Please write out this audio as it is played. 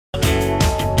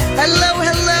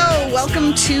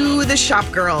welcome to the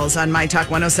Shop Girls on My Talk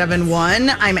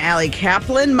 107.1. I'm Allie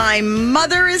Kaplan. My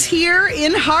mother is here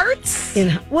in hearts.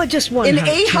 Just one in heart.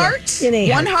 A heart? In a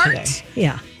one heart? Today.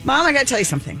 Yeah. Mom, I got to tell you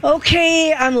something.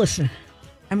 Okay, I'm listening.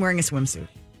 I'm wearing a swimsuit.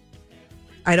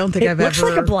 I don't think I've ever... It looks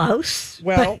like a blouse.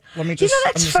 Well, let me just...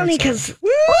 that's funny because...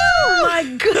 Oh, my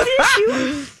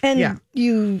goodness.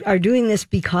 You are doing this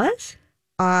because...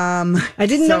 I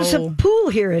didn't notice a pool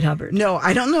here at Hubbard. No,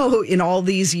 I don't know. In all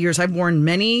these years, I've worn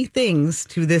many things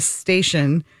to this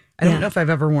station. I don't know if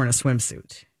I've ever worn a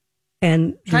swimsuit.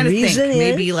 And trying to think, is...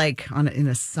 maybe like in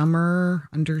a summer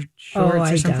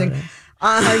undershorts or something.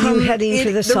 Are you heading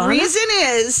to the sauna? The reason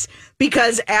is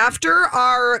because after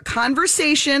our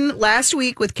conversation last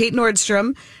week with Kate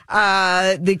Nordstrom,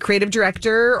 the creative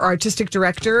director, artistic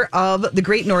director of the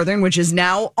Great Northern, which is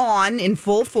now on in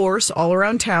full force all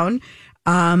around town.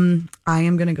 I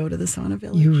am going to go to the sauna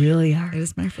village. You really are. It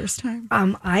is my first time.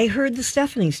 I heard the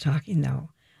Stephanies talking, though,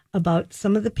 about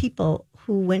some of the people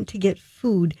who went to get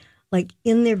food, like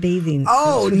in their bathing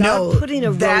suits without putting a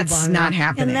robe on. That's not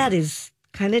happening. And that is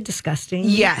kind of disgusting.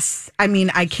 Yes. I mean,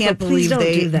 I can't believe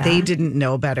they didn't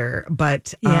know better.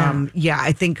 But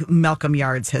I think Malcolm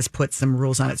Yards has put some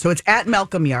rules on it. So it's at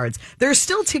Malcolm Yards. There are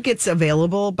still tickets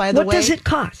available, by the way. What does it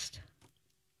cost?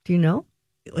 Do you know?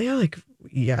 Yeah,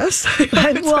 yes.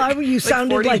 You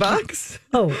sounded like $40.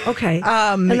 Oh, okay.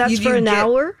 And that's for an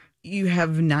hour? You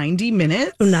have 90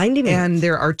 minutes. Oh, 90 minutes. And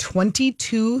there are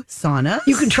 22 saunas.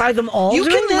 You can try them all. You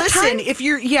can listen if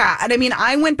you're, And I mean,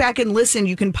 I went back and listened.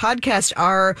 You can podcast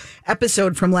our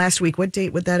episode from last week. What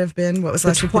date would that have been? What was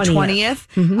last week? The 20th.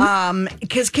 Mm-hmm.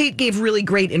 Because Kate gave really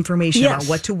great information about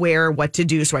what to wear, what to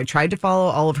do. So I tried to follow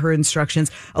all of her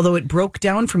instructions. Although it broke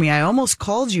down for me. I almost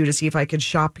called you to see if I could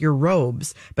shop your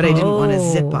robes, but I didn't want to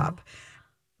zip up.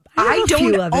 I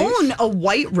don't own a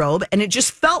white robe, and it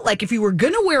just felt like if you were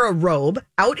going to wear a robe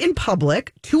out in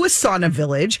public to a sauna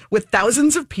village with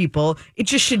thousands of people, it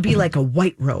just should be like a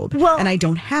white robe. Well, and I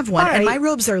don't have one. And my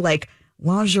robes are like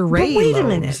lingerie. But wait a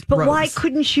minute. But why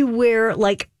couldn't you wear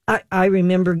I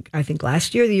remember, I think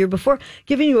last year, the year before,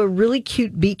 giving you a really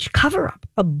cute beach cover-up,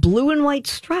 a blue and white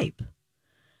stripe.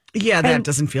 Yeah, that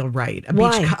doesn't feel right.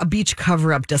 A beach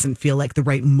cover-up doesn't feel like the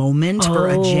right moment for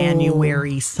a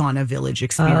January sauna village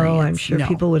experience. Oh, I'm sure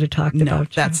people would have talked about you.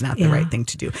 That's not the right thing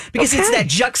to do. Because it's that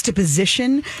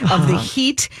juxtaposition of the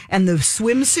heat and the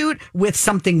swimsuit with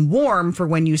something warm for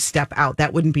when you step out.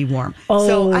 That wouldn't be warm.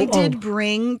 So I did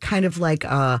bring kind of like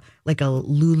a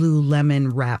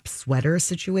Lululemon wrap sweater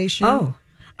situation. Oh,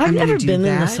 I've never been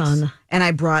in the sauna. And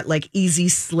I brought easy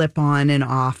slip on and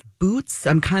off boots.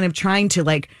 I'm kind of trying to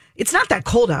it's not that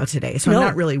cold out today, so I'm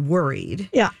not really worried.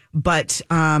 Yeah. But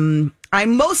I'm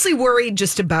mostly worried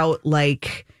just about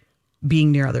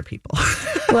being near other people.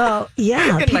 Well,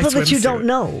 yeah, people that you don't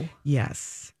know.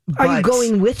 Yes. Are you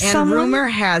going with someone? And rumor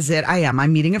has it, I am.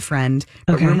 I'm meeting a friend,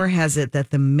 but rumor has it that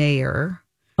the mayor,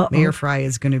 Mayor Fry,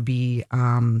 is going to be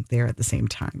there at the same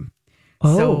time.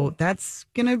 Oh. So that's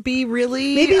going to be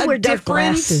really maybe we're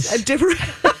different.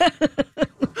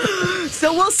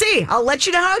 So we'll see. I'll let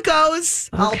you know how it goes.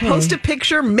 Okay. I'll post a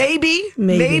picture, maybe on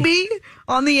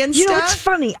the Insta. You know, it's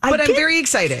funny. I'm very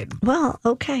excited. Well,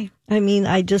 okay. I mean,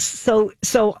 I just so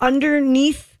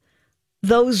underneath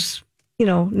those,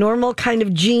 normal kind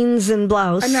of jeans and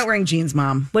blouse. I'm not wearing jeans,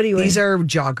 Mom. What are you wearing? These are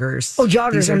joggers. Oh,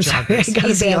 joggers. I'm sorry.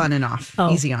 Easy on and off.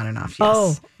 Oh. Easy on and off. Yes.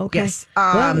 Oh, okay. Yes.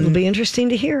 Well, it'll be interesting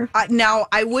to hear. Now,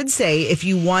 I would say if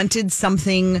you wanted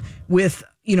something with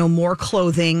more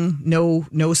clothing, no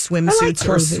swimsuits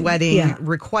or sweating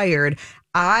required,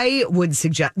 I would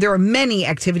suggest there are many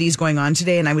activities going on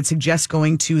today, and I would suggest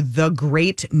going to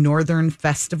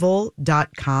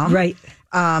thegreatnorthernfestival.com. Right.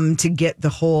 To get the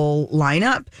whole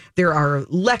lineup. There are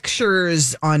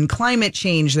lectures on climate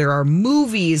change. There are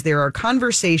movies. There are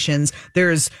conversations.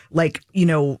 There's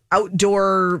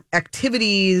outdoor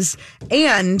activities.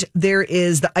 And there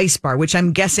is the ice bar, which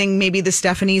I'm guessing maybe the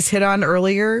Stephanies hit on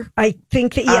earlier. I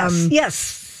think that,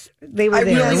 yes. They were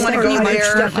there. I really want to go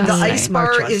there. The ice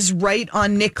bar was. is right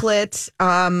on Nicollet.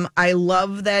 I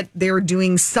love that they're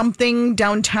doing something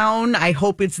downtown. I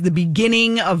hope it's the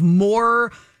beginning of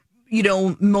more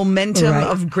momentum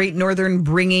of Great Northern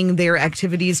bringing their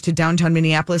activities to downtown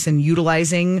Minneapolis and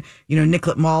utilizing,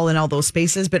 Nicollet Mall and all those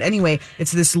spaces. But anyway,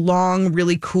 it's this long,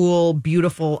 really cool,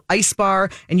 beautiful ice bar,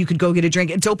 and you could go get a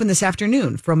drink. It's open this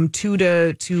afternoon from 2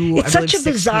 to It's such a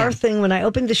bizarre thing. When I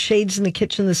opened the shades in the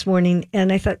kitchen this morning,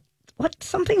 and I thought,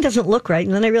 something doesn't look right.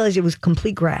 And then I realized it was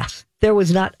complete grass. There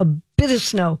was not a bit of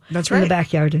snow in the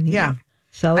backyard anymore. Yeah.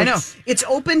 So I know. It's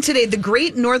open today. The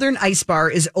Great Northern Ice Bar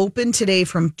is open today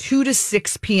from 2 to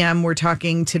 6 p.m. We're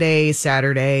talking today,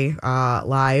 Saturday,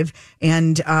 live.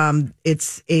 And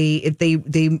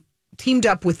they teamed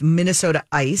up with Minnesota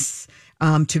Ice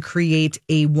to create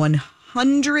a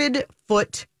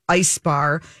 100-foot ice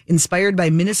bar inspired by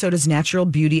Minnesota's natural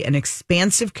beauty and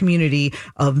expansive community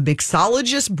of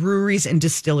mixologists, breweries, and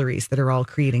distilleries that are all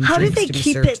creating How do drinks they to be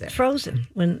keep served it there. frozen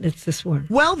when it's this warm?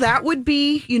 Well, that would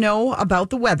be,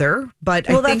 about the weather. But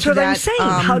well, I think that's what I'm saying.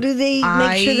 How do they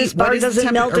make sure this bar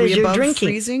doesn't melt as you're drinking?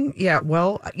 Freezing? Yeah,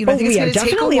 well, I think it's going to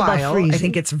take a while. I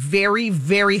think it's very,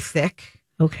 very thick.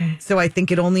 Okay. So I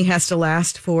think it only has to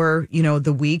last for,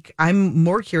 the week. I'm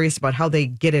more curious about how they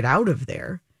get it out of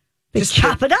there. They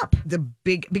chop it up.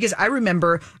 Because I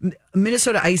remember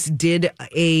Minnesota Ice did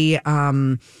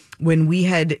when we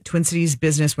had Twin Cities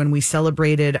Business, when we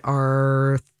celebrated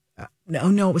our,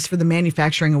 it was for the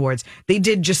manufacturing awards. They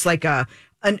did just like an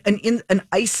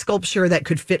ice sculpture that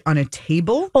could fit on a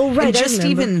table. Oh, right. And just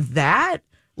even that,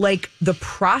 like the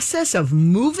process of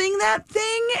moving that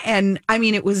thing. And I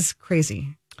mean, it was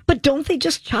crazy. But don't they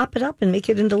just chop it up and make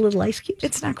it into little ice cubes?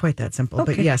 It's not quite that simple,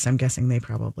 but yes, I'm guessing they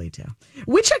probably do.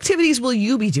 Which activities will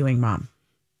you be doing, Mom?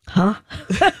 Huh?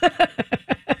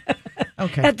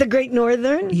 Okay. At the Great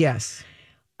Northern? Yes.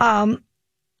 I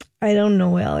don't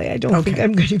know, Ellie. I don't think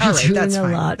I'm going to be doing a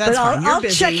lot. That's but fine. I'll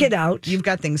check it out. You've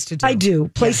got things to do. I do.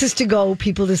 Places to go,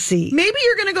 people to see. Maybe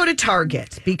you're going to go to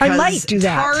Target because I might do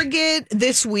that. Target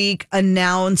this week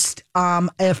announced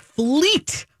a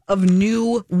fleet of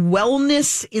new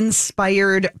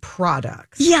wellness-inspired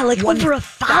products. Yeah, like over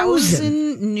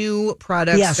 1,000 new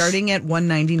products starting at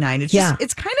 $199.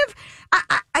 It's kind of.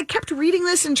 I kept reading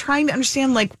this and trying to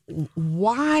understand, like,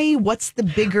 why? What's the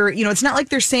bigger? It's not like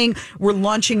they're saying we're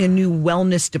launching a new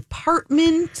wellness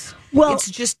department. Well, it's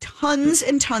just tons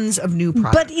and tons of new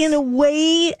products. But in a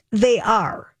way, they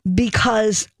are,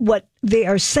 because what they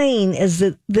are saying is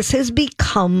that this has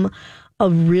become a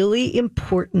really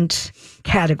important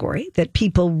category, that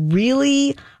people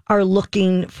really are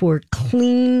looking for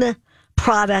clean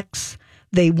products.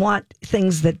 They want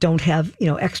things that don't have,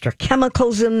 extra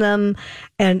chemicals in them.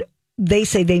 And they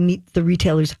say they meet the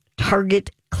retailers'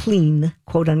 target clean,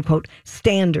 quote unquote,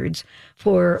 standards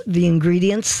for the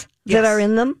ingredients that are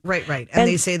in them. Right. And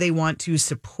they say they want to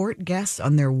support guests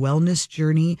on their wellness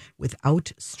journey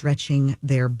without stretching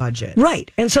their budget.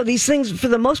 Right. And so these things, for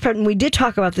the most part, and we did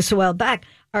talk about this a while back,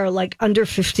 are like under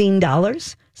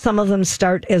 $15. Some of them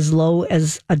start as low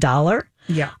as $1.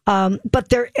 Yeah. But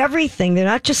they're everything. They're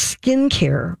not just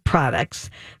skincare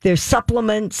products. They're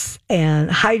supplements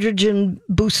and hydrogen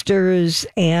boosters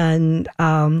and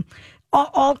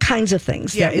all kinds of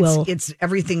things. Yeah, it's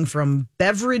everything from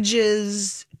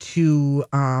beverages to,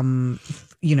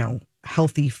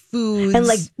 healthy foods. And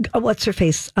like, what's her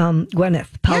face?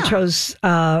 Gwyneth Paltrow's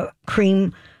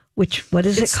cream. What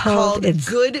is it called? It's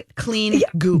Good Clean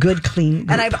Goop. Good Clean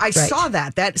Goop. And I saw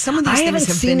that some of these things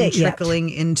have been trickling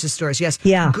into stores. Yes.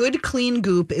 Yeah. Good Clean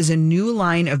Goop is a new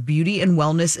line of beauty and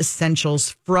wellness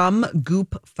essentials from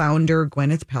Goop founder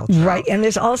Gwyneth Paltrow. Right. And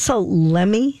there's also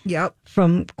Lemmy. Yep.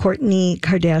 From Kourtney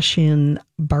Kardashian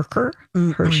Barker.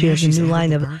 She has a new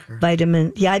line of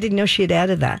vitamin. Yeah, I didn't know she had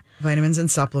added that. Vitamins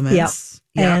and supplements. Yep.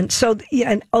 And so,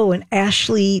 and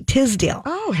Ashley Tisdale.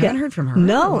 Oh, haven't heard from her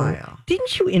no. in a while.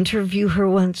 Didn't you interview her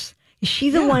once? Is she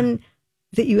the one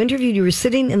that you interviewed? You were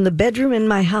sitting in the bedroom in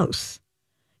my house.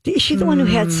 Is she the one who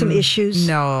had some issues?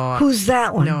 No. Who's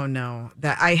that one? No.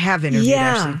 That I have interviewed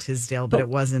Ashley Tisdale, but it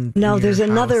wasn't. No, there's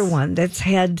another one that's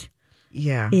had.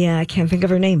 Yeah. Yeah, I can't think of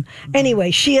her name.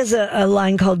 Anyway, she has a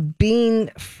line called Being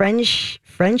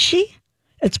Frenchy.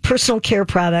 It's personal care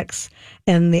products,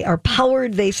 and they are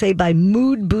powered, they say, by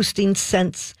mood-boosting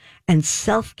scents and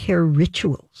self-care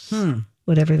rituals,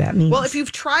 whatever that means. Well, if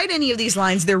you've tried any of these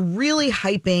lines, they're really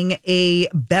hyping a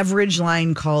beverage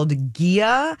line called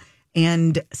Gia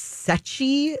and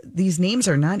Sechi. These names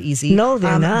are not easy. No,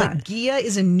 they're not. But Gia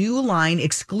is a new line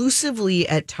exclusively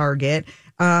at Target.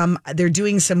 They're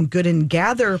doing some Good and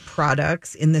Gather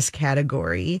products in this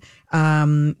category.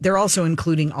 They're also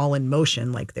including All in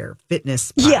Motion, like their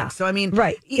fitness products. Yeah. So, I mean,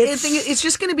 right. It's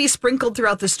just going to be sprinkled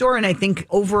throughout the store. And I think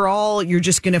overall, you're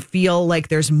just going to feel like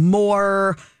there's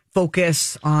more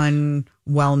focus on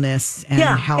wellness and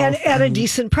health. And at a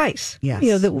decent price. Yes.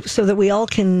 So that we all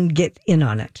can get in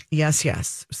on it.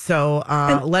 Yes. So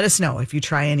let us know if you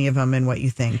try any of them and what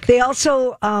you think. They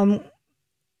also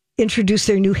introduced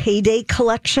their new Heyday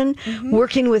collection,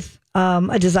 working with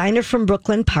a designer from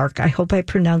Brooklyn Park. I hope I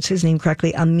pronounce his name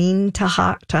correctly, Amin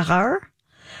Tahar.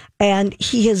 And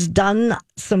he has done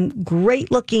some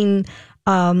great looking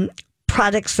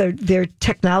products. They're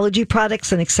technology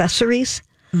products and accessories.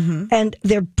 And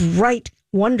they're bright,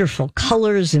 wonderful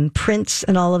colors and prints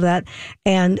and all of that.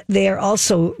 And they are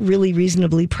also really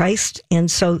reasonably priced. And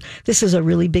so this is a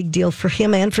really big deal for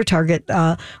him and for Target.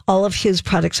 All of his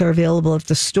products are available at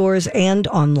the stores and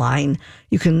online.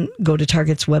 You can go to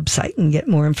Target's website and get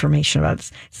more information about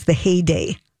it. It's the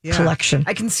Heyday collection.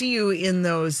 I can see you in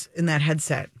that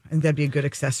headset. And that'd be a good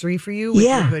accessory for you with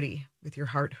your hoodie, with your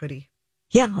heart hoodie.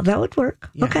 Yeah, that would work.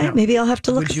 Yeah, okay, maybe I'll have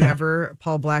to look at that. Would you ever,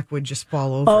 Paul Black would just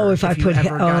fall over. Oh, if I you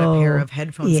ever got a pair of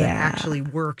headphones that actually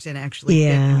worked and actually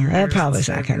fit in your ears. That probably is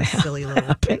not going to silly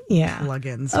little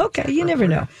plugins. Okay, you never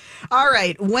know. All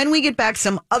right, when we get back,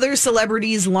 some other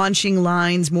celebrities launching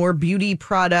lines, more beauty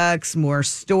products, more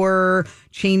store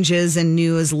changes and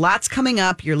news. Lots coming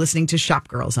up. You're listening to Shop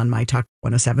Girls on My Talk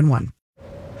 107.1.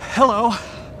 Hello,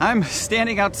 I'm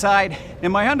standing outside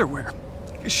in my underwear,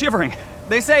 shivering.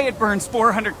 They say it burns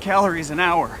 400 calories an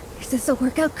hour. Is this a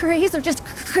workout craze or just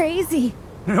crazy?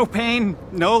 No pain,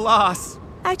 no loss.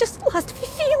 I just lost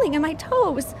feeling in my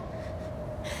toes.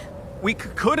 We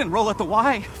could enroll at the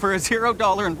Y for a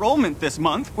 $0 enrollment this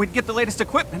month. We'd get the latest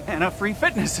equipment and a free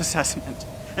fitness assessment.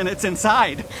 And it's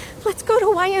inside. Let's go to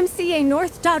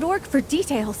ymcanorth.org for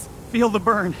details. Feel the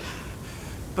burn.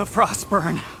 The frost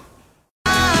burn.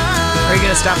 Are you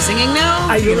going to stop singing now?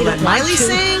 I really don't want Miley to.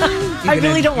 sing? I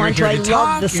really don't want to. I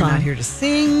love the song. You're not here to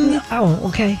sing. Oh,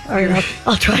 okay. All right.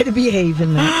 I'll try to behave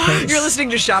in that case. You're listening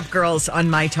to Shop Girls on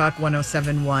My Talk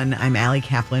 107.1. I'm Allie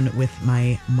Kaplan with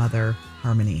my mother,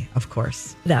 Harmony, of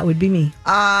course. That would be me.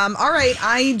 All right.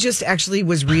 I just actually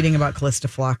was reading about Callista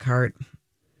Flockhart.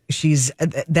 She's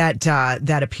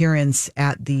that appearance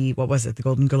at the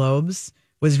Golden Globes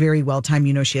was very well timed.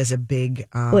 You know, she has a big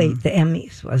wait, the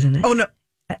Emmys, wasn't it? Oh no.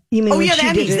 You mean the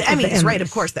Emmys, right?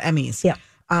 Of course, the Emmys. Yeah.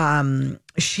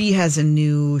 She has a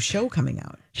new show coming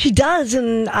out. She does,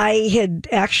 and I had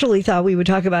actually thought we would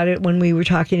talk about it when we were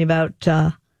talking about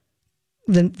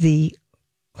the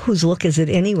Whose Look Is It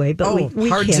Anyway? But we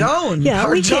Hard can. Zone. Yeah,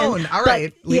 Hard we Zone. can. All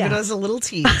right. Leave it as a little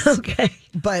tease. Okay.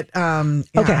 But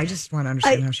okay. I just want to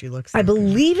understand how she looks. I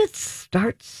believe it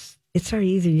started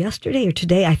either yesterday or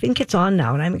today. I think it's on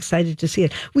now, and I'm excited to see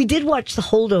it. We did watch The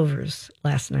Holdovers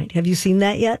last night. Have you seen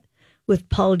that yet? With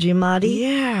Paul Giamatti?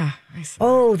 Yeah. I saw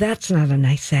Oh, that's not a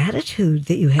nice attitude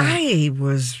that you have. I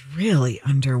was really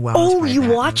underwhelmed. Oh, you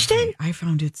watched it? I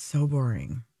found it so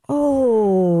boring.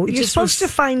 Oh, you're supposed to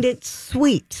find it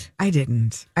sweet. I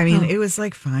didn't. I mean, it was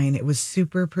like fine. It was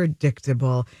super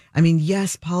predictable. I mean,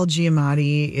 yes, Paul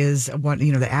Giamatti is one.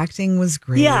 You know, the acting was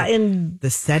great. Yeah, and the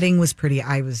setting was pretty.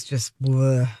 I was just.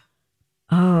 Bleh.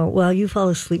 Oh well, you fall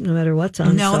asleep no matter what's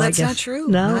on. No, so that's I guess, not true.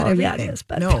 No, not yeah, it is.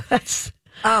 But no, that's.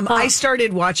 I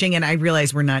started watching, and I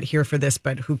realized we're not here for this,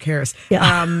 but who cares?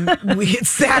 Yeah. It's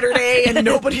Saturday, and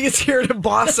nobody is here to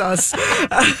boss us.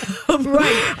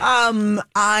 Right.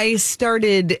 I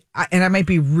started, and I might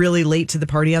be really late to the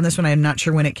party on this one. I'm not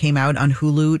sure when it came out on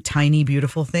Hulu. Tiny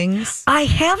Beautiful Things. I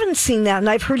haven't seen that, and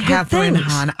I've heard Catherine good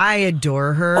things. Hahn. I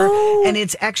adore her. Oh, and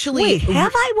it's actually. Wait,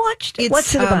 have I watched it?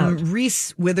 What's it about?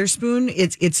 Reese Witherspoon.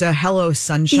 It's a Hello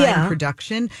Sunshine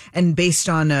production, and based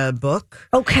on a book.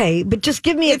 Okay, but just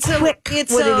give me a quick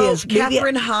what it is.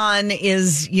 Catherine Hahn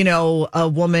is, a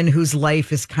woman whose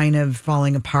life is kind of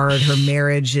falling apart. Her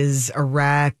marriage is a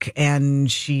wreck, and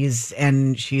she's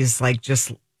like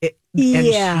just. And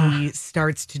she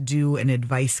starts to do an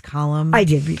advice column. I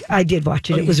did watch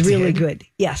it. It was really good.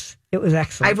 Yes, it was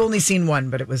excellent. I've only seen one,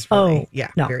 but it was really,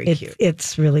 very cute.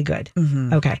 It's really good.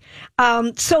 Mm-hmm. Okay.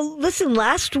 So listen,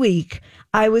 last week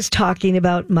I was talking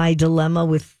about my dilemma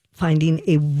with finding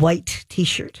a white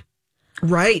T-shirt.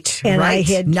 Right. And right.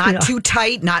 I had not too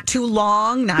tight, not too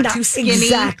long, not too skinny.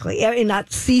 Exactly. And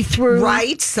not see-through.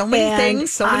 Right. So many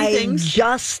things.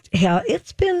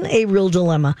 It's been a real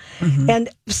dilemma. Mm-hmm. And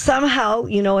somehow,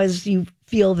 as you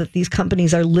feel that these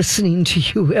companies are listening to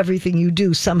you, everything you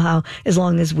do, somehow, as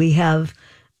long as we have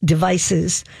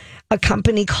devices, a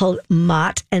company called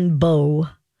Mott and Bow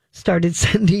started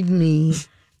sending me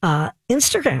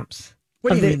Instagrams.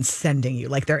 What do you mean sending you?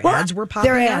 Like their ads were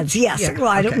popping Their up? ads, yes. Yeah, well,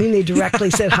 I don't mean they directly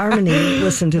said, Harmony,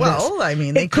 listen to this. Well, I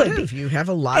mean, they could have. You have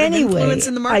a lot of influence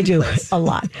in the marketplace. I do, a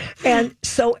lot. And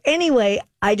so anyway,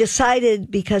 I decided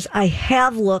because I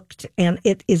have looked and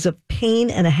it is a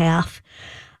pain and a half.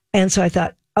 And so I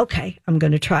thought, okay, I'm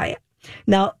going to try it.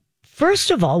 Now, first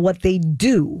of all, what they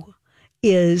do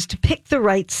is to pick the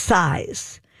right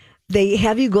size. They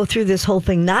have you go through this whole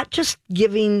thing, not just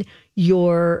giving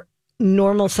your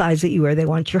normal size that you wear. They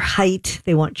want your height.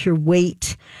 They want your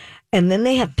weight. And then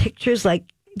they have pictures like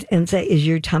and say, is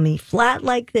your tummy flat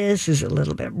like this? Is it a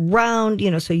little bit round?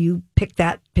 So you pick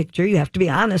that picture. You have to be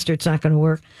honest or it's not going to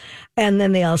work. And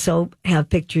then they also have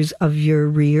pictures of your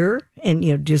rear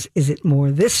and, just, is it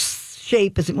more this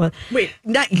shape? Is it more? Wait,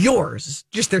 not yours.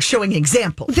 Just they're showing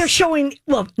examples. They're showing,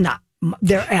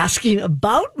 they're asking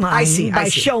about mine I see.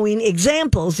 showing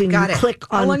examples, and Got you it.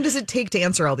 click on. How long does it take to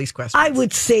answer all these questions? I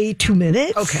would say 2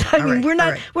 minutes. Okay. We're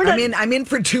not. I'm in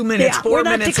for 2 minutes. Yeah, 4 we're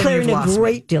not minutes. declaring and you've a lost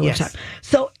great me. deal of time.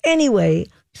 So anyway,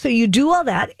 so you do all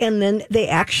that, and then they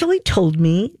actually told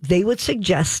me they would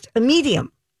suggest a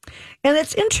medium. And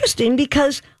it's interesting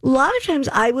because a lot of times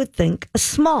I would think a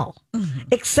small,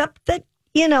 except that.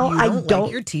 I don't like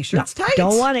your t-shirts tight.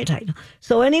 Don't want it tight.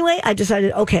 So anyway, I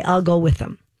decided, okay, I'll go with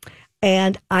them.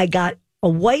 And I got a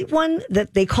white one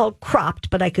that they call cropped,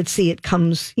 but I could see it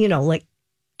comes, like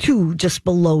 2 just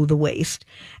below the waist.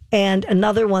 And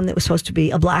another one that was supposed to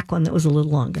be a black one that was a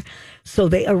little longer. So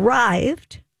they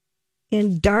arrived,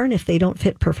 and darn if they don't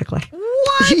fit perfectly.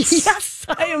 What? Yes,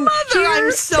 I am. Mother,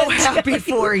 I'm so happy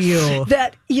for you.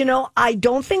 That, I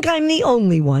don't think I'm the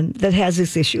only one that has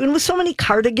this issue. And with so many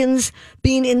cardigans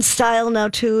being in style now,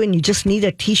 too, and you just need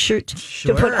a T-shirt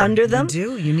to put under them.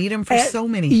 You do. You need them for so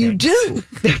many things. You do.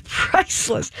 They're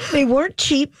priceless. They weren't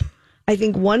cheap. I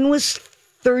think one was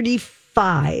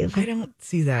 $35. I don't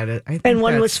see that. I think and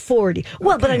one was $40.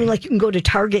 Well, but I okay. mean, you can go to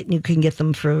Target and you can get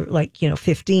them for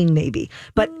 $15 maybe.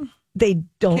 But they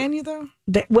don't. Can you, though?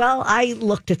 I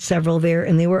looked at several there,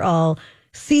 and they were all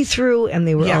see-through, and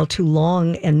they were all too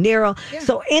long and narrow. Yeah.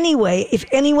 So anyway, if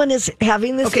anyone is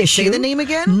having this issue... say the name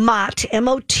again. Mott,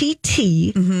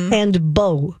 M-O-T-T, and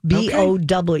Bow,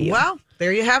 B-O-W. Well,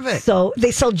 there you have it. So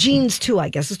they sell jeans, too, I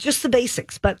guess. It's just the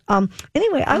basics. But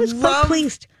anyway, I was quite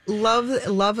pleased.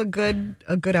 Love a good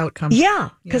outcome.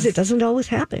 Yeah, because it doesn't always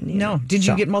happen. No. Did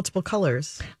you get multiple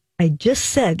colors? I just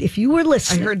said, if you were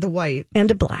listening. I heard the white. And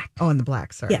a black. Oh, and the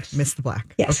black. Sorry. Yes. Missed the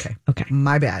black. Yes. Okay.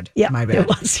 My bad. Yeah, my bad. It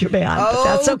was your bad, but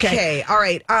that's okay. Okay. All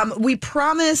right. We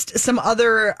promised some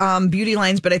other beauty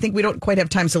lines, but I think we don't quite have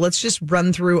time. So let's just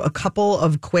run through a couple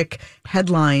of quick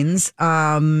headlines.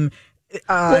 Shout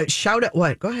out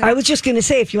what? Go ahead. I was just going to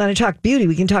say, if you want to talk beauty,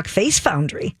 we can talk Face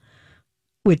Foundry,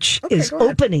 which is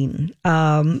opening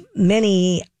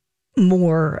many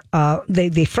more.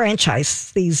 They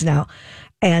franchise these now.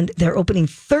 And they're opening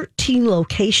 13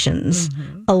 locations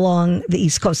along the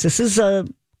East Coast. This is a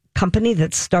company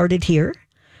that started here.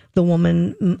 The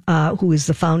woman who is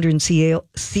the founder and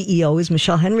CEO is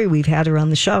Michelle Henry. We've had her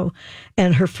on the show.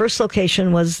 And her first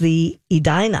location was the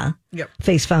Edina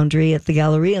Face Foundry at the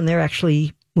Galleria. And they're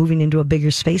actually moving into a bigger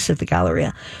space at the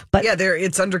Galleria. But yeah,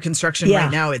 it's under construction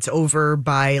right now. It's over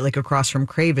by across from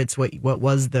Crave. It's what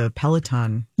was the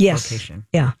Peloton location.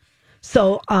 Yeah.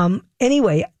 So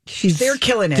anyway, they're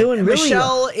killing it. Doing really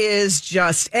Michelle well. is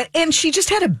just, and she just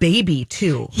had a baby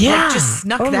too. Yeah, just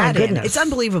snuck that in. It's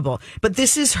unbelievable. But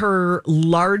this is her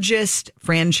largest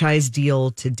franchise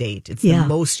deal to date. It's the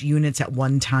most units at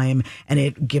one time, and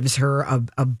it gives her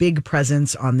a big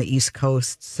presence on the East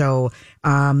Coast. So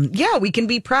we can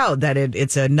be proud that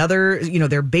it's another.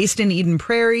 They're based in Eden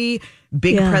Prairie.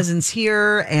 Big presence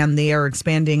here, and they are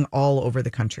expanding all over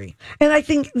the country. And I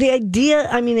think the idea,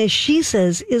 as she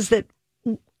says, is that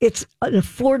it's an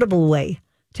affordable way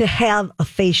to have a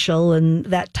facial and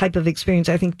that type of experience.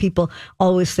 I think people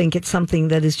always think it's something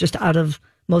that is just out of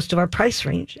most of our price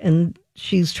range, and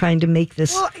she's trying to make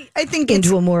this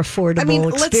into a more affordable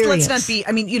experience. Let's not be.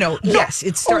 Yes,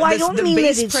 it's I don't the mean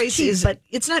base that it's price cheap, is, but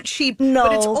it's not cheap. No,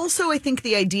 but it's also, I think,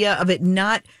 the idea of it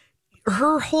not.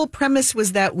 Her whole premise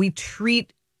was that we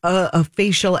treat a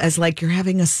facial as like you're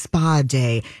having a spa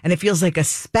day, and it feels like a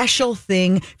special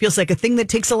thing, feels like a thing that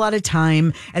takes a lot of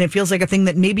time, and it feels like a thing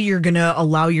that maybe you're going to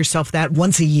allow yourself that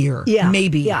once a year.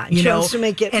 Maybe. She wants to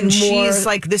make it and more... she's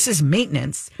like, this is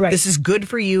maintenance. Right. This is good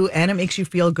for you, and it makes you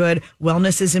feel good.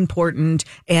 Wellness is important,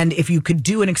 and if you could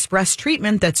do an express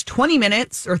treatment that's 20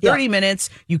 minutes or 30 minutes,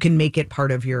 you can make it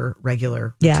part of your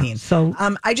regular routine. So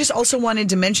I just also wanted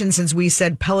to mention, since we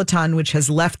said Peloton, which has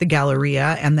left the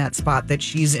Galleria and that spot that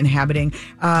she's inhabiting,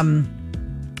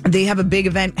 they have a big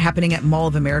event happening at Mall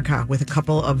of America with a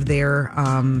couple of their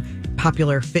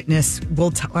popular fitness.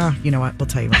 You know what? We'll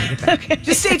tell you when we get back. Okay.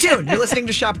 Just stay tuned. You're listening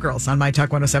to Shop Girls on My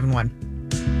Talk 107.1.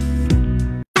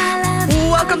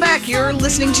 Welcome back. You're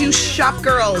listening to Shop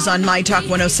Girls on My Talk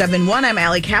 107.1. I'm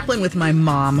Allie Kaplan with my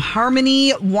mom,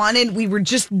 Harmony. We were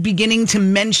just beginning to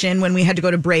mention when we had to go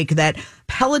to break that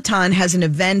Peloton has an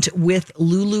event with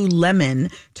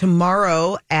Lululemon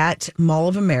tomorrow at Mall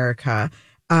of America.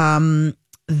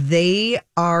 They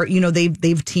are,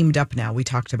 they've teamed up now. We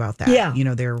talked about that. Yeah.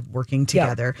 They're working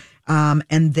together.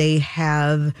 And they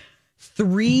have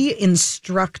 3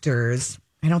 instructors.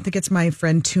 I don't think it's my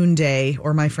friend Tunde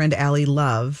or my friend Allie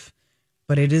Love,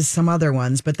 but it is some other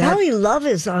ones. But that Allie Love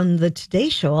is on the Today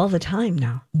Show all the time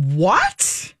now.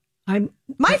 What? My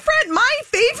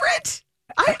favorite.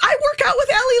 I work out with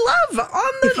Allie Love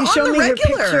on the regular. If you show me her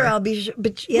picture, I'll be.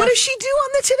 But yes, what does she do on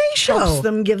the Today Show? Helps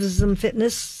them, gives them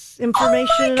fitness information.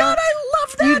 Oh my God, I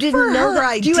love that. You didn't know her.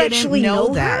 that? Do you actually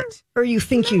know that, or you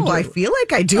think you do? I feel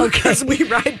like I do because we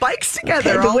ride bikes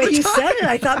together all the way the time. You said it,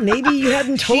 I thought maybe you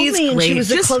hadn't told me, and she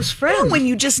was a close friend. When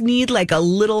you just need like a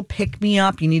little pick me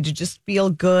up, you need to just feel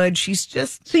good. She's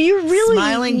just you're really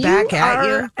smiling back at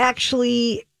you.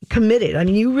 Actually committed. I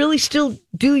mean, you really still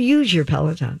do use your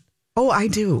Peloton. Oh, I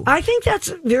do. I think that's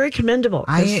very commendable.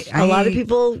 A lot of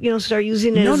people, start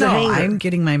using it as a hanger. I'm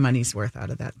getting my money's worth out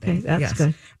of that thing. Okay, that's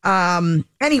good.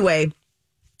 Anyway,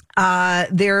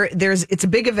 it's a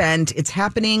big event. It's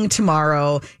happening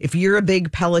tomorrow. If you're a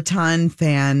big Peloton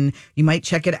fan, you might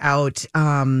check it out.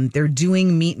 They're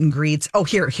doing meet and greets. Oh,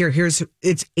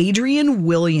 it's Adrian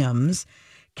Williams,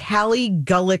 Callie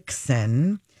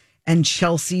Gullickson, and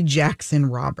Chelsea Jackson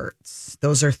Roberts.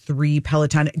 Those are 3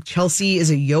 Peloton. Chelsea is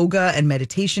a yoga and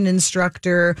meditation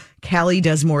instructor. Callie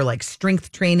does more like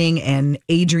strength training, and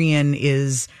Adrian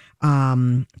is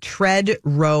tread,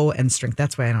 row, and strength.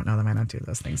 That's why I don't know them. I don't do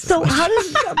those things. So what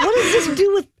does this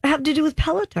have to do with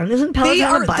Peloton? Isn't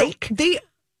Peloton a bike?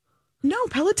 No,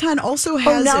 Peloton also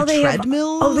has a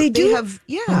treadmill. They do? They have,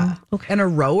 and a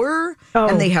rower,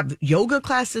 and they have yoga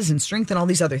classes and strength and all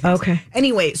these other things. Okay.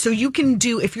 Anyway, so you can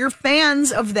do, if you're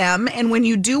fans of them, and when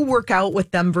you do work out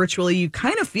with them virtually, you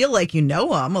kind of feel like you know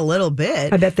them a little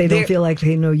bit. I bet they don't feel like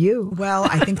they know you. Well,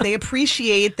 I think they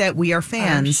appreciate that we are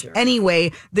fans. Sure.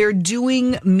 Anyway, they're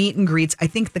doing meet and greets. I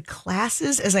think the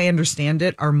classes, as I understand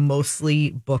it, are mostly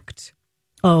booked.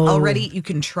 Already you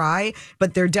can try,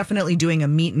 but they're definitely doing a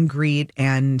meet and greet,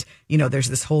 and there's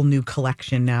this whole new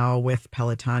collection now with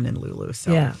Peloton and Lulu.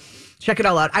 So check it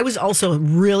all out. I was also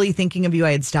really thinking of you.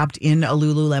 I had stopped in a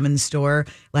Lululemon store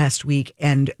last week,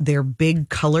 and their big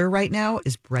color right now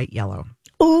is bright yellow.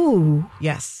 Ooh.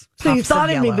 Yes. So you thought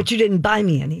of me, but you didn't buy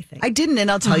me anything. I didn't, and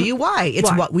I'll tell you why.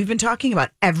 It's what we've been talking about.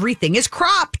 Everything is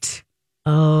cropped.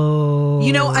 Oh.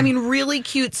 Really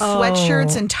cute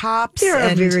sweatshirts and tops. There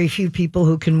are very few people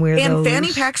who can wear those. And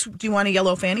fanny packs. Do you want a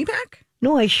yellow fanny pack?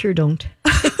 No, I sure don't.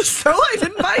 So I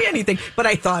didn't buy anything, but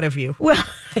I thought of you. Well,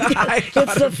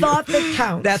 it's the thought that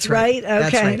counts. That's right. Okay.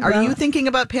 That's right. Are you thinking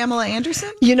about Pamela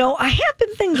Anderson? I have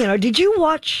been thinking. Did you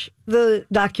watch the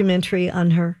documentary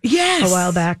on her? Yes. A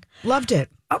while back. Loved it.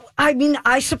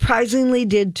 I surprisingly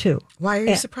did too. Why are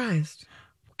you surprised?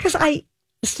 Because I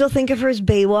still think of her as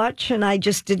Baywatch, and I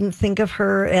just didn't think of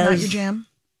her as... Not your jam?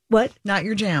 What? Not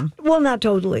your jam? Well, not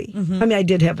totally. Mm-hmm. I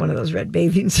did have one of those red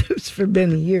bathing suits for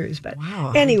many years, but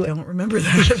wow, anyway. I don't remember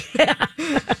that.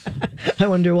 I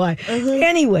wonder why.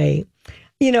 Anyway,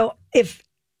 if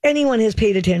anyone has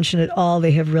paid attention at all,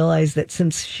 they have realized that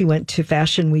since she went to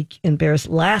Fashion Week in Paris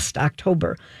last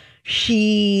October,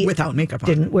 she without makeup on.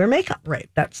 Didn't wear makeup. Right.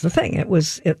 That's the thing.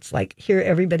 It's like here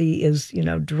everybody is,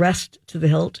 dressed to the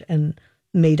hilt and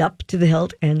made up to the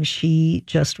hilt, and she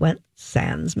just went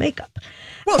sans makeup.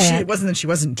 Well, it wasn't that she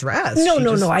wasn't dressed.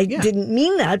 No. I didn't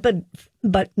mean that,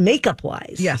 but makeup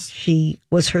wise, yes, she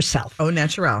was herself. Oh,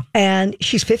 natural. And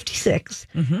she's 56,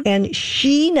 and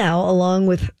she now, along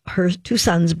with her 2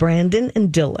 sons, Brandon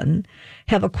and Dylan,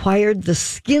 have acquired the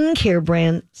skincare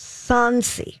brand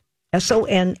Sonsie.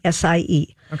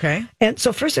 Sonsie. Okay. And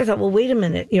so first I thought, well, wait a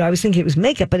minute. I was thinking it was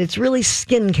makeup, but it's really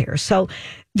skincare. So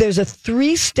there's a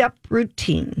 3-step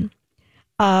routine.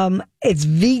 It's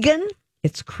vegan,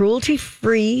 it's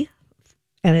cruelty-free,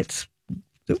 and it's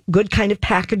good kind of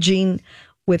packaging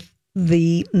with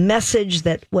the message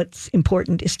that what's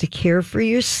important is to care for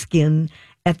your skin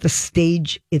at the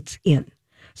stage it's in.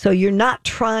 So you're not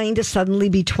trying to suddenly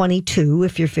be 22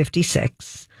 if you're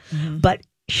 56, but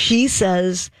she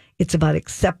says it's about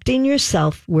accepting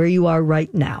yourself where you are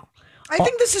right now. I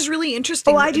think this is really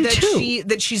interesting. Oh, I do too.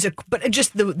 But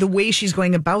just the way she's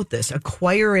going about this,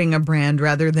 acquiring a brand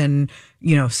rather than,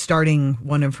 starting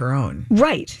one of her own.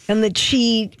 Right. And that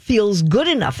she feels good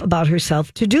enough about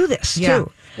herself to do this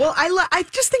too. Well, I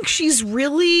just think she's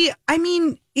really,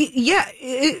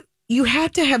 you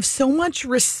have to have so much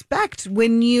respect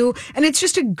and it's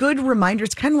just a good reminder.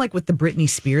 It's kind of like with the Britney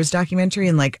Spears documentary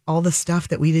and like all the stuff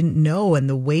that we didn't know and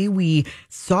the way we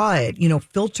saw it,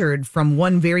 filtered from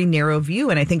one very narrow view.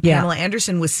 And I think Pamela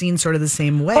Anderson was seen sort of the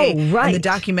same way. Oh, right. And the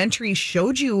documentary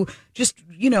showed you just,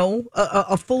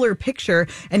 a fuller picture.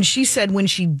 And she said when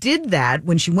she did that,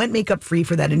 when she went makeup free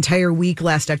for that entire week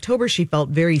last October, she felt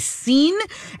very seen,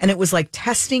 and it was like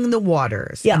testing the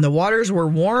waters. Yeah. And the waters were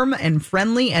warm and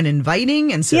friendly and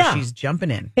inviting. And so she's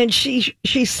jumping in. And she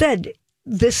said,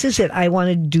 this is it. I want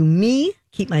to do me,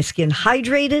 keep my skin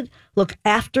hydrated, look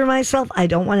after myself. I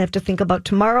don't want to have to think about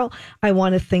tomorrow. I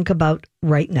want to think about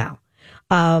right now.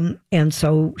 And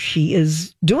so she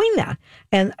is doing that.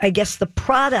 And I guess the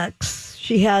products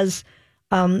she has,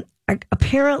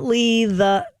 apparently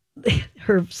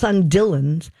her son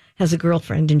Dylan has a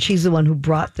girlfriend, and she's the one who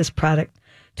brought this product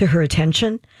to her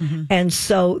attention. Mm-hmm. And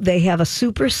so they have a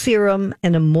super serum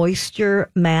and a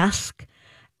moisture mask.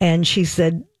 And she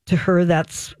said to her,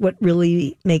 that's what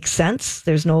really makes sense.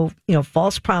 There's no,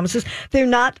 false promises. They're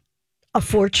not a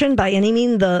fortune by any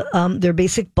means. Their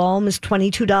basic balm is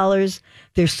 $22.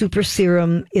 Their super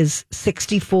serum is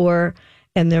 $64,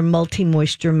 and their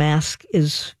multi-moisture mask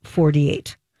is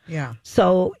 $48. Yeah.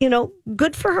 So,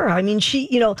 good for her. I mean,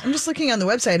 I'm just looking on the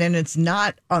website, and it's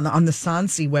not on the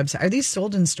Sansi website. Are these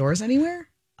sold in stores anywhere?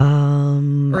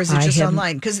 Or is it just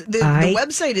online? Because the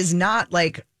website is not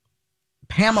like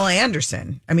Pamela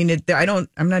Anderson. I mean,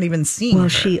 I'm not even seeing her.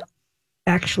 She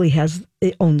actually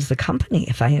owns the company,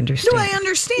 if I understand. No, I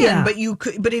understand,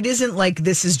 but it isn't like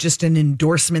this is just an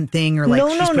endorsement thing, or like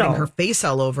she's putting her face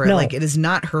all over it. No. Like, it is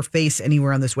not her face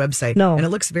anywhere on this website. No. And it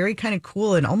looks very kind of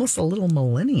cool and almost a little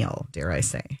millennial, dare I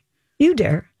say. You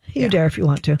dare if you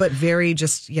want to. But very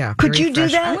just, Could very you fresh.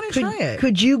 do that? I want to try it.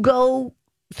 Could you go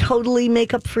totally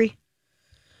makeup free?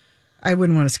 I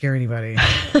wouldn't want to scare anybody,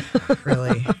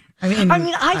 really.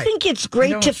 I think it's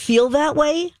great to feel that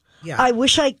way. Yeah. I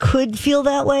wish I could feel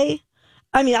that way.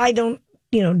 I mean, I don't,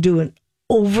 do an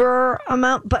over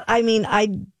amount, but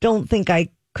I don't think I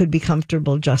could be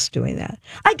comfortable just doing that.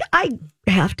 I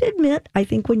have to admit, I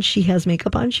think when she has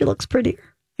makeup on, she looks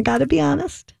prettier. I got to be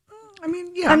honest.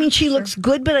 She looks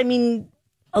good, but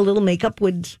a little makeup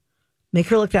would make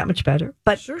her look that much better.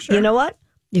 But sure. You know what?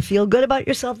 You feel good about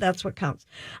yourself. That's what counts.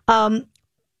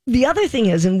 The other thing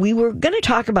is, and we were going to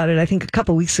talk about it, I think, a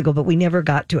couple weeks ago, but we never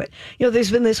got to it.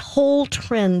 There's been this whole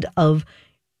trend of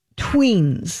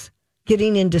tweens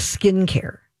getting into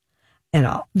skincare and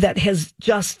all that has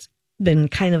just been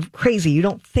kind of crazy. You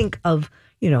don't think of,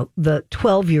 the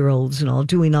 12-year-olds and all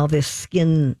doing all this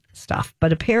skin stuff,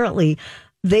 but apparently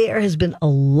there has been a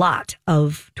lot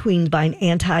of tweens buying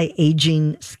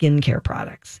anti-aging skincare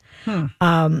products.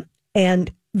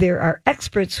 And there are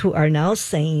experts who are now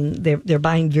saying they're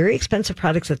buying very expensive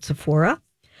products at Sephora,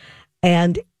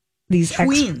 and these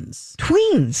tweens.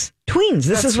 This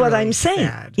That's is what really I'm saying.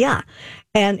 sad. Yeah,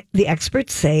 and the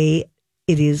experts say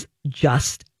it is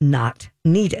just not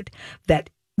needed. That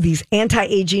these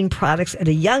anti-aging products at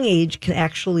a young age can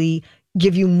actually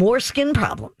give you more skin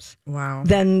problems. Wow.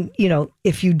 Than,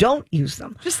 if you don't use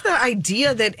them. Just the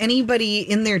idea that anybody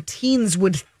in their teens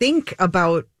would think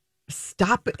about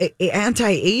stop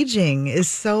anti-aging is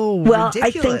so ridiculous.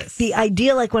 I think the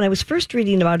idea, like when I was first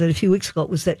reading about it a few weeks ago,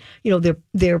 was that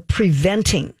they're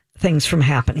preventing things from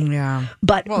happening. Yeah,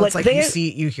 but it's like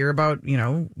you hear about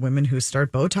women who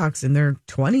start Botox in their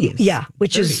 20s. Yeah,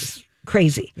 which 30s. Is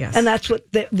crazy. Yes, and that's what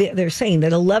they're saying,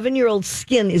 that 11-year-old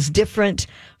skin is different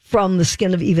from the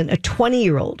skin of even a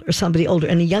 20-year-old or somebody older,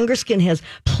 and a younger skin has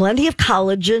plenty of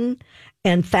collagen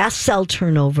and fast cell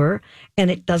turnover,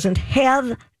 and it doesn't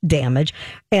have damage.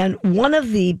 And one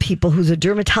of the people who's a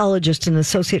dermatologist and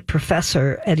associate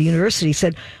professor at a university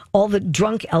said all the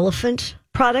drunk elephant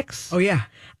products. Oh, yeah.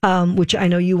 Which I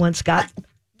know you once got.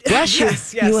 Bless you.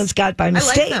 Yes. You once got by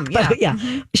mistake. I like them, But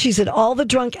Mm-hmm. She said all the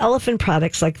drunk elephant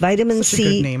products like vitamin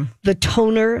C, the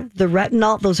toner, the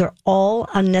retinol, those are all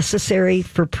unnecessary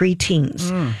for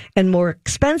preteens. And more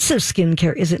expensive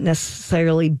skincare isn't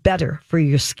necessarily better for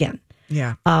your skin.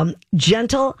 Yeah.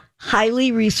 Gentle,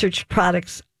 highly researched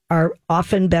products are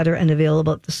often better and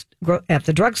available at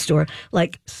the drugstore,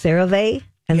 like CeraVe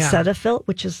and Cetaphil,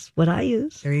 which is what I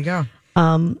use. There you go.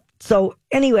 So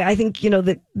anyway, I think,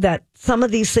 that some of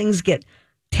these things get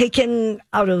taken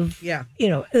out of,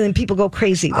 and then people go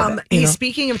crazy with it.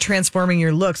 Speaking of transforming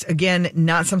your looks, again,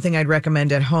 not something I'd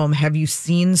recommend at home. Have you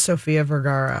seen Sofia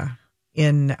Vergara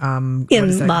in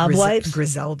Mob Wives?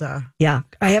 Griselda. Yeah.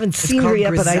 I haven't seen her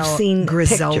yet, but I've seen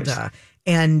Griselda. pictures.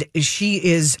 And she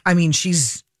is,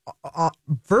 she's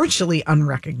virtually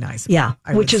unrecognizable. Yeah,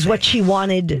 which is what she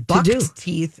wanted Bucked to do.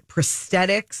 Teeth,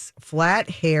 prosthetics, flat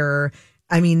hair.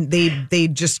 They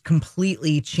just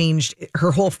completely changed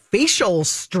her whole facial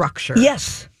structure.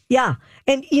 Yes. Yeah.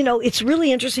 And, it's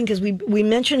really interesting because we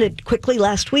mentioned it quickly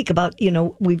last week about,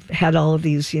 we've had all of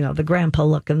these, the grandpa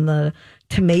look and the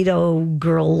tomato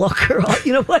girl look or,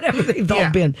 whatever they've all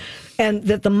been. And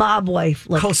that the mob wife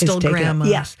look Coastal is taken. grandma.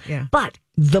 Yes. Yeah. But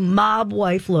the mob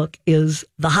wife look is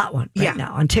the hot one right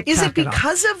now on TikTok. Is it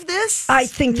because of this? I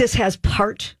think this has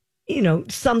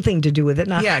something to do with it.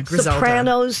 Now, Griselda.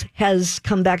 Sopranos has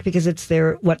come back because it's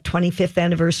their, 25th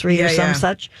anniversary or some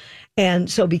such. And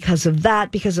so because of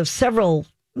that, because of several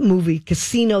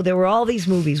Casino, there were all these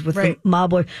movies with the mob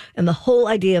boy, and the whole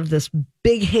idea of this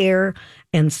big hair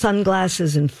and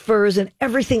sunglasses and furs and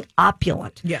everything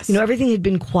opulent. Yes. Everything had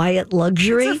been quiet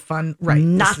luxury. It's a fun, right.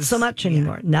 Not so much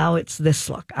anymore. Now it's this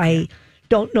look. I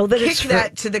don't know that Kick it's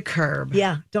that to the curb.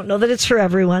 Yeah. Don't know that it's for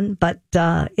everyone, but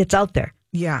it's out there.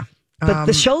 Yeah. But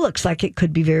the show looks like it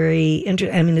could be very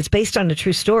interesting. I mean, it's based on a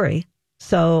true story.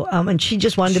 So, and she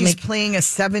just wanted to make... She's playing a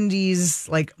 70s,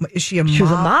 is she a mob? She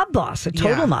was a mob boss, a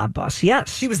total mob boss,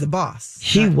 yes. She was the boss.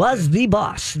 She was the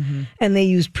boss. Mm-hmm. And they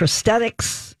used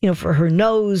prosthetics, for her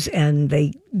nose, and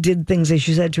they did things, as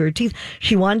you said, to her teeth.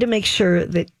 She wanted to make sure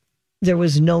that there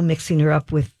was no mixing her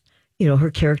up with, her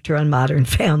character on Modern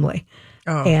Family.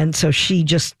 Oh. And so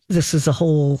this is a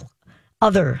whole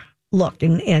other look,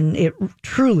 and it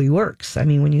truly works. I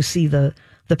mean, when you see the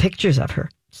pictures of her.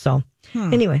 So...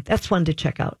 Anyway, that's one to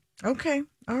check out. Okay.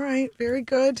 All right. Very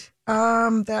good.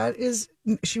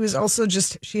 She was also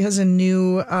she has a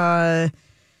new,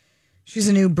 she's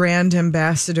a new brand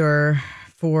ambassador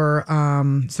for,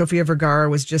 Sofia Vergara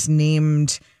was just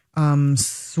named,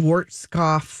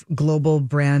 Schwarzkopf Global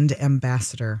Brand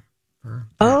Ambassador for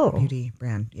that beauty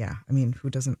brand. Yeah. I mean, who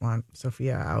doesn't want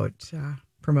Sofia out,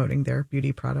 promoting their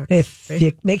beauty products? If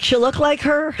it makes you look like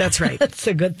her. That's right. That's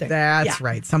a good thing. That's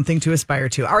right. Something to aspire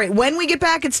to. All right. When we get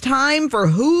back, it's time for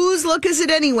Whose Look Is It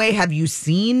Anyway? Have you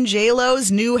seen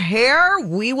J-Lo's new hair?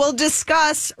 We will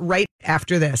discuss right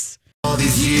after this. All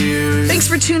these years. Thanks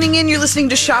for tuning in. You're listening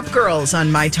to Shop Girls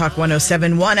on My Talk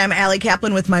 107.1. I'm Allie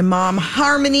Kaplan with my mom,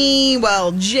 Harmony.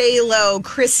 Well, J-Lo,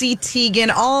 Chrissy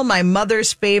Teigen, all my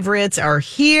mother's favorites are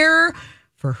here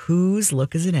for Whose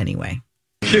Look Is It Anyway?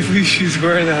 I can't believe she's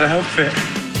wearing that outfit.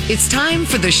 It's time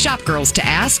for the Shop Girls to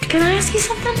ask, can I ask you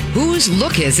something? Whose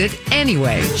look is it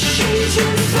anyway?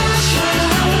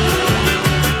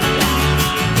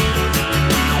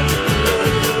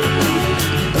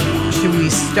 Should we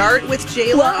start with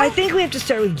J-Lo? Well, I think we have to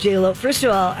start with J-Lo. First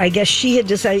of all, I guess she had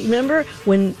decided, remember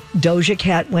when Doja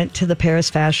Cat went to the Paris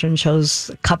fashion shows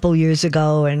a couple years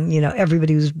ago and,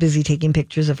 everybody was busy taking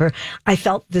pictures of her. I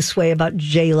felt this way about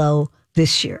J-Lo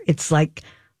this year. It's like,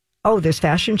 there's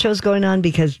fashion shows going on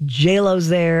because J-Lo's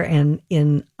there and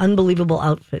in unbelievable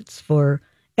outfits for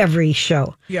every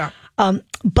show. Yeah.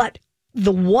 But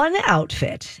the one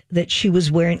outfit that she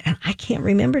was wearing, and I can't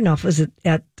remember now, was it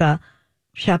at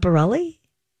Schiaparelli?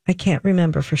 I can't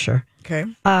remember for sure. Okay.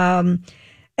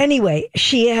 Anyway,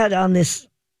 she had on this,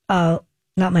 not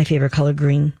my favorite color,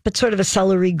 green, but sort of a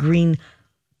celery green,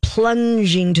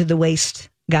 plunging to the waist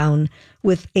gown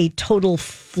with a total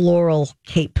floral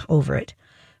cape over it.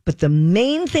 But the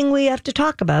main thing we have to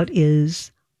talk about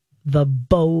is the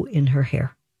bow in her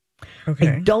hair. Okay.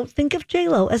 I don't think of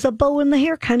J-Lo as a bow in the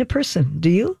hair kind of person. Do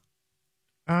you?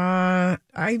 I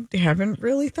haven't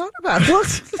really thought about it. Well,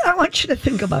 I want you to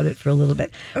think about it for a little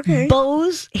bit. Okay.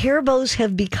 Hair bows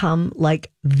have become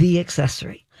like the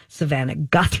accessory. Savannah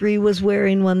Guthrie was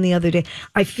wearing one the other day.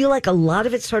 I feel like a lot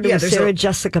of it started with Sarah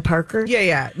Jessica Parker.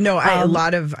 Yeah. No,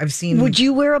 I've seen. Would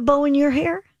you wear a bow in your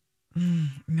hair?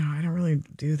 No, I don't really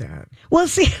do that. Well,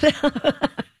 see,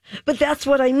 but that's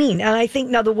what I mean. And I think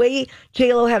now the way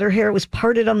J-Lo had her hair, it was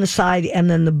parted on the side and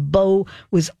then the bow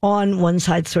was on one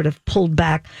side, sort of pulled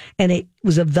back. And it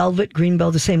was a velvet green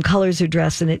bow, the same color as her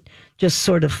dress. And it just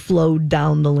sort of flowed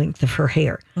down the length of her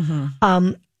hair.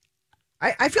 Mm-hmm.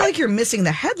 I feel like you're missing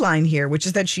the headline here, which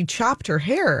is that she chopped her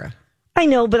hair. I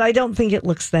know, but I don't think it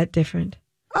looks that different.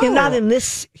 Oh, not in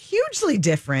this. Hugely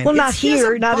different. Well, not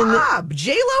here. Not in bob.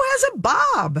 J-Lo has a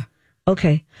bob.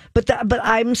 Okay. But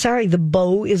I'm sorry. The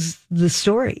bow is the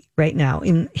story right now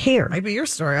in hair. Might be your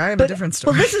story. I have a different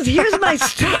story. Well, here's my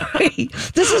story.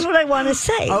 This is what I want to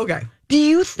say. Okay. Do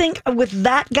you think with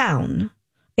that gown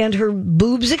and her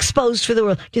boobs exposed for the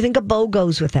world, do you think a bow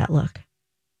goes with that look?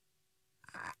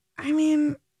 I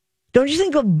mean, don't you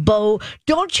think of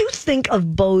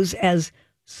bows as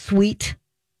sweet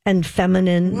and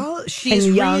feminine? Well, she's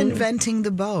reinventing the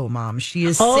bow, Mom. She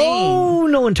is saying. Oh,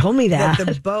 no one told me that.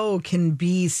 That the bow can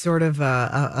be sort of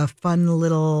a fun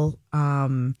little,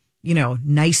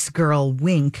 nice girl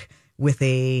wink with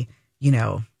a,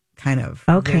 kind of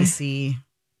racy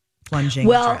plunging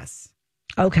dress.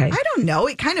 Okay. I don't know.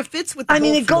 It kind of fits with the whole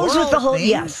it goes with the whole, thing.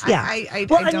 yes, yeah. I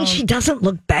mean, she doesn't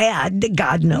look bad,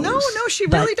 God knows. No, she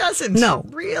really doesn't. No.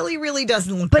 She really, really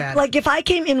doesn't look But bad. like if I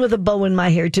came in with a bow in my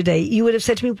hair today, you would have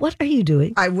said to me, what are you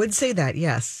doing? I would say that,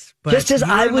 yes. But Just as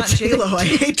I would not say J-Lo. I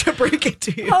hate to break it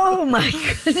to you. Oh my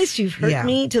goodness, you've hurt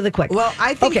me to the quick. Well,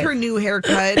 I think her new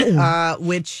haircut,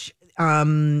 which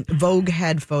Vogue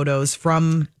had photos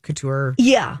from Couture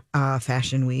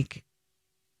Fashion Week.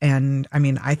 And I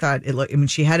mean, I thought it looked,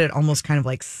 she had it almost kind of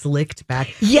like slicked back.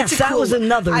 Yes, that was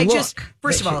another look.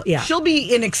 First of all, she'll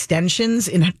be in extensions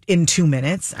in 2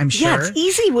 minutes, I'm sure. Yeah, it's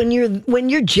easy when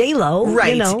you're J-Lo.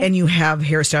 Right. You know? And you have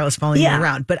hairstylists following you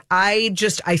around. But I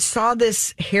saw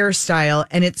this hairstyle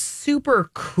and it's super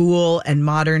cool and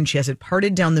modern. She has it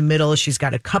parted down the middle. She's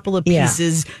got a couple of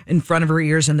pieces in front of her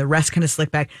ears and the rest kind of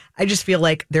slicked back. I just feel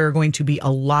like there are going to be a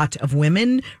lot of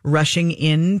women rushing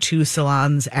into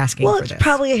salons asking for this. It's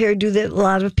probably a hairdo that a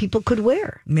lot of people could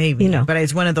wear. Maybe. But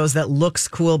it's one of those that looks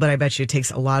cool, but I bet you it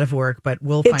takes a lot of work, but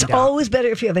we'll find out. It's always better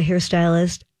if you have a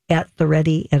hairstylist at the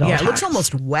ready at all times. Yeah, it looks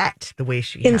almost wet the way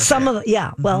she in has some it. of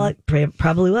the, well, it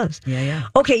probably was. Yeah.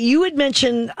 Okay, you had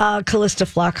mentioned Callista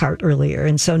Flockhart earlier,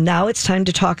 and so now it's time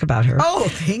to talk about her. Oh,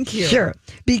 thank you. Sure,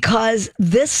 because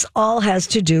this all has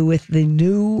to do with the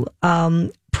new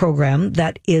program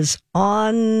that is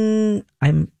on.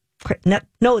 It's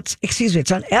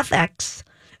on FX.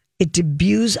 It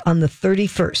debuts on the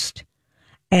 31st,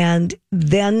 and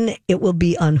then it will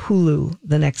be on Hulu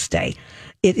the next day.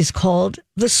 It is called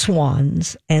The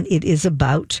Swans, and it is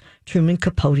about Truman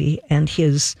Capote and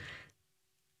his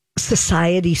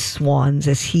society swans,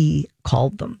 as he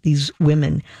called them, these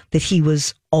women that he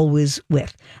was always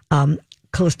with.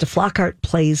 Callista Flockhart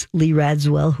plays Lee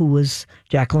Radziwill, who was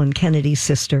Jacqueline Kennedy's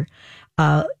sister.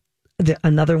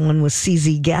 Another one was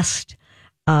CZ Guest.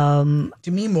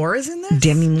 Demi Moore is in this?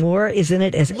 Demi Moore is in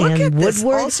it as Look Ann at this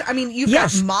Woodward. also. I mean, you've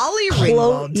got Molly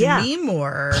Ringwald, Demi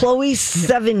Moore. Chloe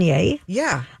Sevigny.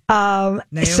 Yeah.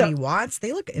 Naomi Watts.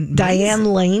 They look amazing. Diane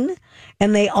Lane.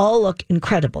 And they all look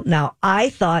incredible. Now, I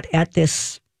thought at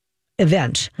this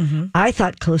event, I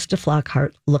thought Callista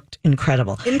Flockhart looked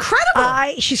incredible.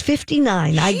 She's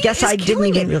 59. I guess I didn't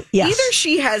even... Yes. Either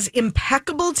she has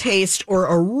impeccable taste or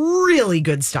a really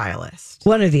good stylist.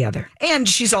 One or the other. And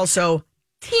she's also...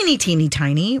 teeny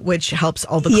tiny, which helps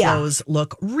all the clothes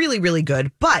look really, really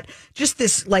good. But just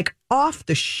this like off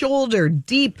the shoulder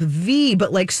deep V,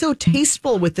 but like so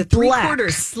tasteful with the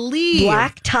 3/4 sleeve.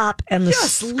 Black top and the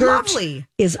skirt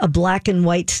is a black and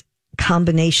white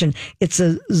combination. It's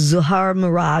a Zuhar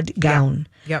Murad gown.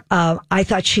 Yep. I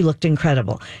thought she looked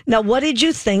incredible. Now, what did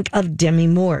you think of Demi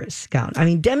Moore's gown? I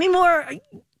mean, Demi Moore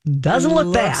doesn't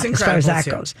look bad as far as that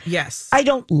goes. Yes. I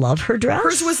don't love her dress.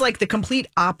 Hers was like the complete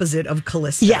opposite of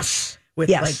Callista. Yes.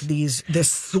 With like this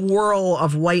swirl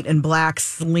of white and black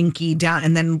slinky down.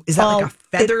 And then is that like a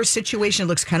feather situation? It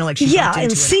looks kind of like she's into an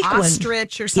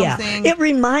ostrich or something. Yeah. It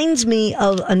reminds me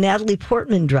of a Natalie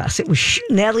Portman dress. It was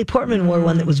Natalie Portman wore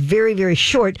one that was very, very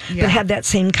short, but had that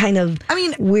same kind of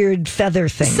weird feather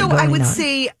thing. So I would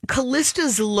say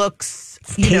Callista's looks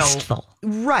tasteful.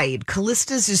 Right.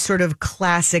 Callista's is sort of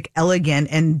classic, elegant,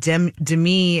 and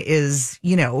Demi is,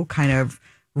 kind of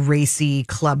racy,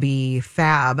 clubby,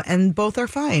 fab, and both are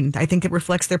fine. I think it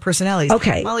reflects their personalities.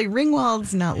 Okay. Molly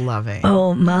Ringwald's not loving.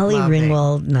 Oh, Molly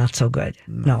Ringwald, not so good.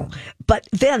 No. But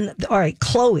then, all right,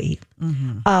 Chloe,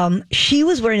 she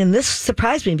was wearing, and this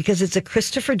surprised me because it's a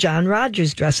Christopher John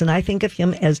Rogers dress, and I think of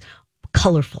him as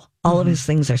colorful. All of his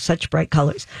things are such bright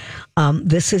colors.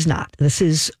 This is not. This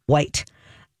is white.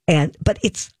 But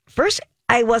it's, first,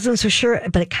 I wasn't so sure,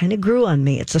 but it kind of grew on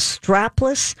me. It's a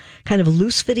strapless, kind of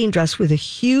loose-fitting dress with a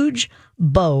huge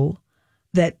bow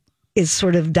that is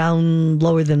sort of down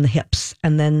lower than the hips,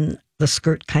 and then the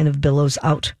skirt kind of billows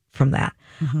out from that.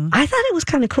 I thought it was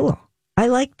kind of cool. I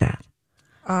like that.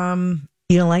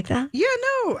 You don't like that? Yeah,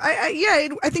 no.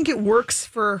 I think it works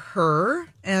for her,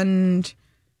 and...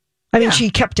 I mean, she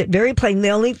kept it very plain.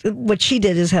 What she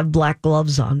did is have black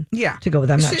gloves on. Yeah. To go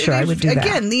with. I'm not sure I would do that.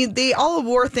 Again, they all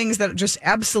wore things that just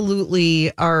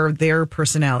absolutely are their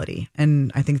personality.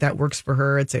 And I think that works for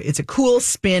her. It's a cool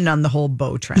spin on the whole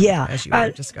bow trend. Yeah. As you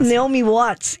were discussing. Naomi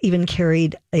Watts even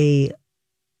carried a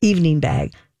evening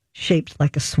bag shaped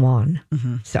like a swan.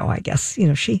 So I guess,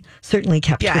 she certainly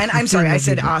kept. Yeah, and I'm sorry, I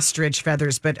said ostrich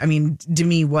feathers, but I mean,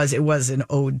 Demi was an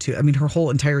ode to, I mean, her whole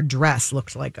entire dress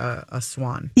looked like a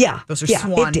swan. Yeah. Those are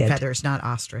swan feathers, not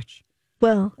ostrich.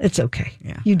 Well, it's okay.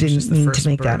 Yeah. You didn't mean to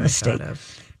make that mistake.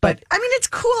 But I mean, it's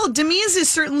cool. Demi's is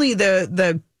certainly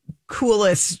the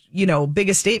coolest,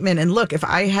 biggest statement. And look, if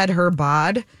I had her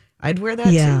bod, I'd wear that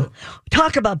too.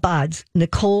 Talk about bods.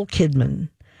 Nicole Kidman.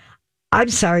 I'm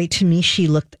sorry, to me, she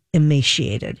looked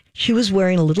emaciated. She was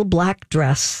wearing a little black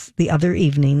dress the other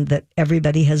evening that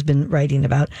everybody has been writing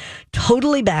about,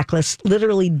 totally backless,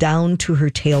 literally down to her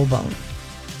tailbone.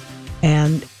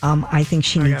 And I think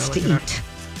she needs to eat.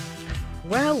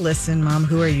 Well, listen, Mom,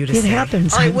 who are you to say? It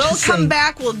happens. All right, I'm we'll just come saying.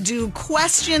 back. We'll do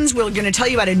questions. We're going to tell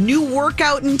you about a new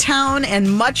workout in town and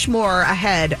much more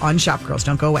ahead on Shop Girls.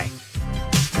 Don't go away.